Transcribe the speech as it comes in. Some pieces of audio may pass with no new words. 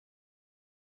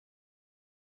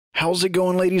How's it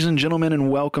going, ladies and gentlemen,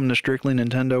 and welcome to Strictly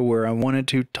Nintendo, where I wanted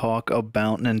to talk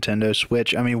about Nintendo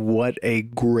Switch. I mean, what a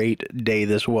great day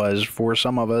this was. For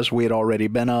some of us, we had already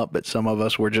been up, but some of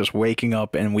us were just waking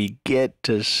up, and we get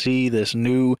to see this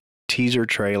new teaser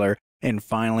trailer and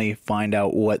finally find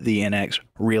out what the NX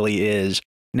really is.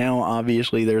 Now,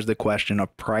 obviously, there's the question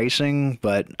of pricing,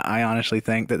 but I honestly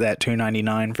think that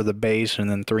 $299 for the base and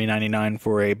then $399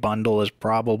 for a bundle is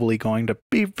probably going to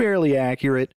be fairly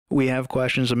accurate. We have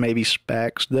questions of maybe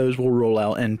specs. Those will roll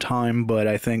out in time, but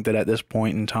I think that at this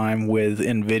point in time, with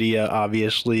NVIDIA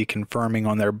obviously confirming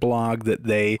on their blog that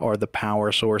they are the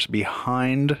power source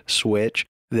behind Switch,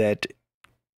 that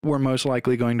we're most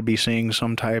likely going to be seeing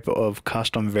some type of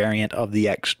custom variant of the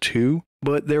X2.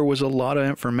 But there was a lot of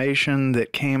information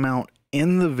that came out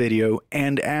in the video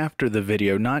and after the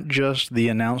video, not just the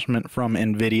announcement from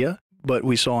NVIDIA, but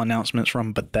we saw announcements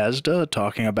from Bethesda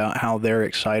talking about how they're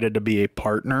excited to be a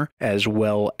partner, as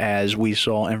well as we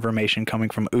saw information coming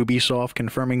from Ubisoft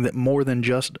confirming that more than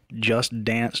just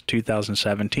Dance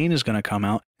 2017 is going to come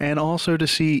out, and also to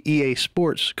see EA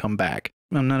Sports come back.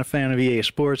 I'm not a fan of EA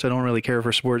Sports. I don't really care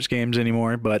for sports games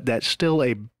anymore, but that's still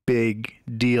a big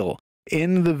deal.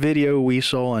 In the video, we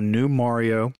saw a new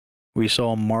Mario. We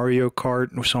saw Mario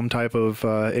Kart, some type of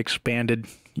expanded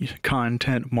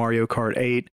content, Mario Kart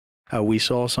 8. We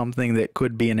saw something that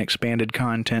could be an expanded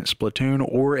content Splatoon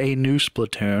or a new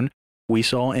Splatoon. We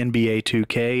saw NBA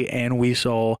 2K, and we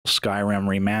saw Skyrim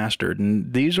Remastered.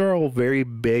 And these are all very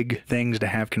big things to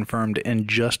have confirmed in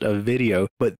just a video.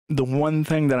 But the one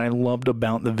thing that I loved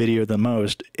about the video the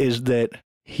most is that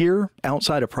here,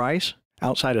 outside of price,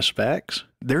 outside of specs,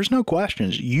 there's no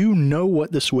questions. You know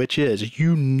what the Switch is.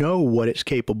 You know what it's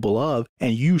capable of.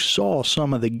 And you saw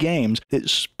some of the games that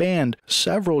spanned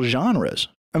several genres.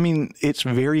 I mean, it's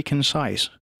very concise.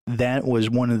 That was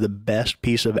one of the best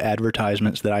piece of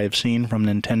advertisements that I have seen from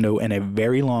Nintendo in a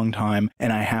very long time,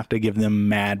 and I have to give them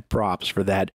mad props for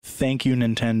that. Thank you,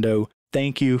 Nintendo.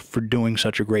 Thank you for doing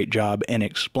such a great job in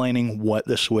explaining what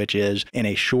the Switch is in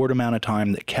a short amount of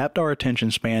time that kept our attention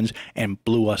spans and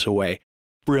blew us away.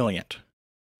 Brilliant.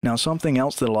 Now, something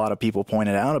else that a lot of people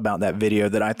pointed out about that video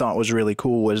that I thought was really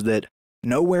cool was that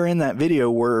nowhere in that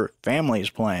video were families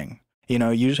playing. You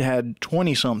know, you had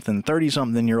 20-something,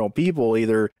 30-something-year-old people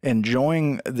either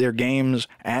enjoying their games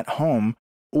at home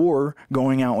or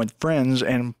going out with friends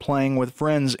and playing with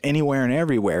friends anywhere and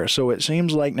everywhere. So it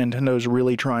seems like Nintendo's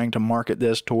really trying to market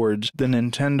this towards the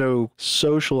Nintendo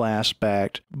social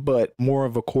aspect, but more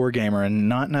of a core gamer and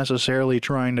not necessarily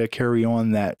trying to carry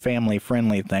on that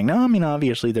family-friendly thing. Now, I mean,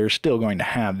 obviously, they're still going to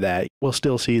have that. We'll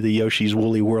still see the Yoshi's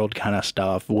Woolly World kind of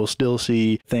stuff. We'll still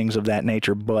see things of that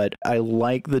nature, but I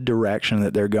like the direction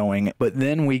that they're going. But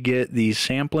then we get the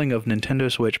sampling of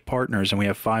Nintendo Switch partners, and we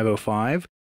have 505,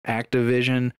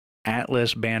 Activision,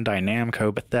 Atlas, Bandai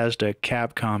Namco, Bethesda,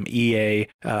 Capcom, EA,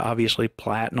 obviously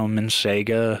Platinum and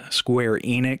Sega, Square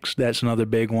Enix, that's another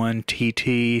big one,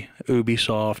 TT,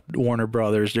 Ubisoft, Warner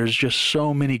Brothers. There's just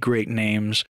so many great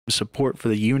names. Support for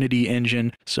the Unity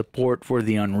engine, support for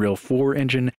the Unreal 4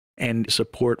 engine, and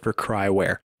support for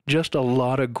Cryware. Just a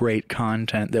lot of great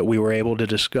content that we were able to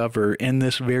discover in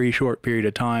this very short period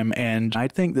of time, and I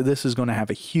think that this is going to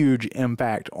have a huge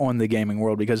impact on the gaming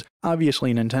world because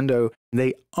obviously Nintendo,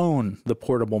 they own the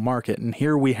portable market, and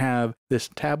here we have this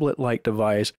tablet-like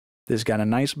device that's got a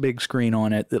nice big screen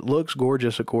on it that looks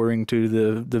gorgeous according to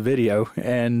the video,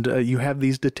 and you have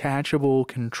these detachable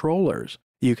controllers.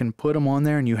 You can put them on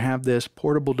there and you have this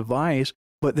portable device.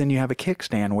 But then you have a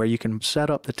kickstand where you can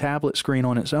set up the tablet screen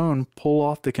on its own, pull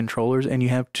off the controllers, and you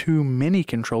have two mini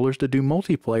controllers to do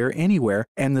multiplayer anywhere.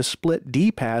 And the split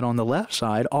D-pad on the left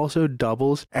side also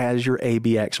doubles as your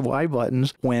ABXY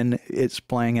buttons when it's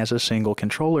playing as a single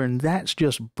controller, and that's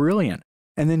just brilliant.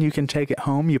 And then you can take it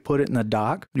home, you put it in the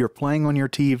dock, you're playing on your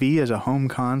TV as a home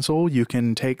console, you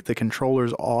can take the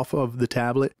controllers off of the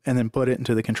tablet and then put it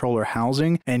into the controller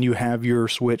housing, and you have your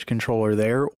Switch controller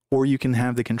there, or you can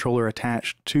have the controller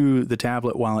attached to the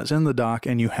tablet while it's in the dock,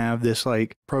 and you have this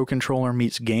like Pro Controller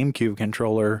meets GameCube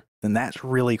controller. And that's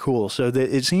really cool. So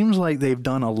it seems like they've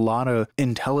done a lot of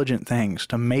intelligent things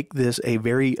to make this a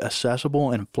very accessible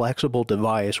and flexible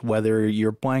device, whether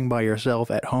you're playing by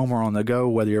yourself at home or on the go,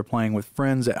 whether you're playing with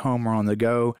friends at home or on the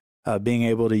go, being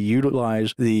able to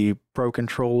utilize the Pro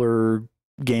Controller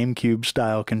GameCube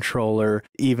style controller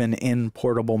even in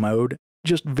portable mode.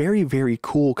 Just very, very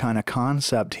cool kind of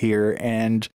concept here,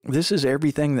 and this is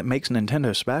everything that makes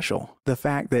Nintendo special. The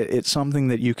fact that it's something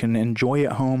that you can enjoy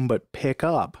at home but pick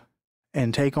up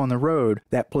and take on the road,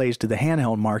 that plays to the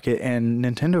handheld market, and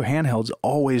Nintendo handhelds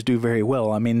always do very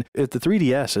well. I mean, if the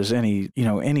 3DS is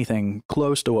anything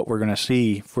close to what we're going to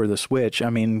see for the Switch, I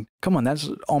mean, come on, that's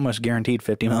almost guaranteed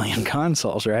 50 million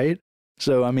consoles, right?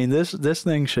 So, I mean, this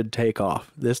thing should take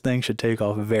off. This thing should take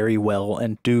off very well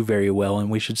and do very well,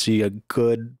 and we should see a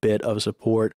good bit of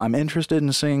support. I'm interested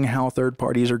in seeing how third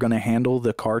parties are going to handle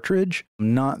the cartridge.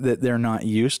 Not that they're not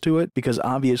used to it, because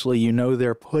obviously,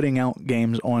 they're putting out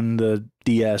games on the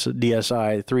DS,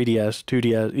 DSi, 3DS,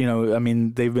 2DS, I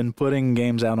mean, they've been putting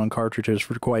games out on cartridges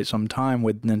for quite some time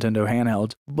with Nintendo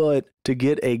handhelds, but to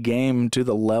get a game to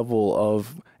the level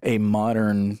of a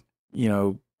modern,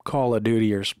 Call of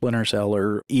Duty or Splinter Cell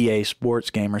or EA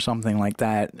Sports game or something like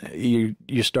that, you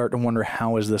start to wonder,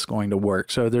 how is this going to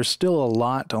work? So there's still a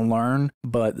lot to learn,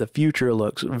 but the future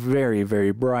looks very,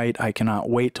 very bright. I cannot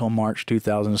wait till March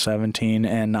 2017,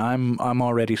 and I'm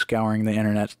already scouring the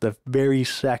internet. The very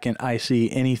second I see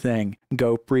anything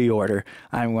go pre-order,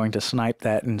 I'm going to snipe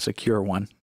that and secure one.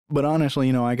 But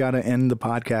honestly, I got to end the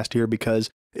podcast here,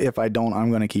 because if I don't, I'm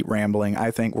going to keep rambling. I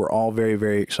think we're all very,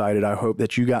 very excited. I hope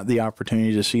that you got the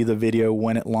opportunity to see the video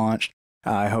when it launched.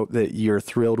 I hope that you're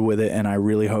thrilled with it, and I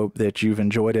really hope that you've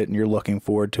enjoyed it and you're looking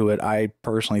forward to it. I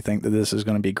personally think that this is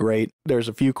going to be great. There's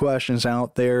a few questions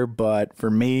out there, but for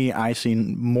me, I see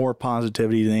more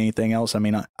positivity than anything else. I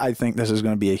mean, I think this is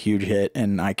going to be a huge hit,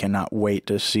 and I cannot wait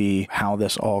to see how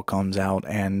this all comes out,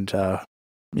 and,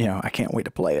 I can't wait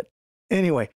to play it.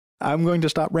 Anyway, I'm going to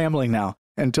stop rambling now.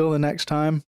 Until the next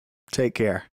time, take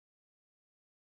care.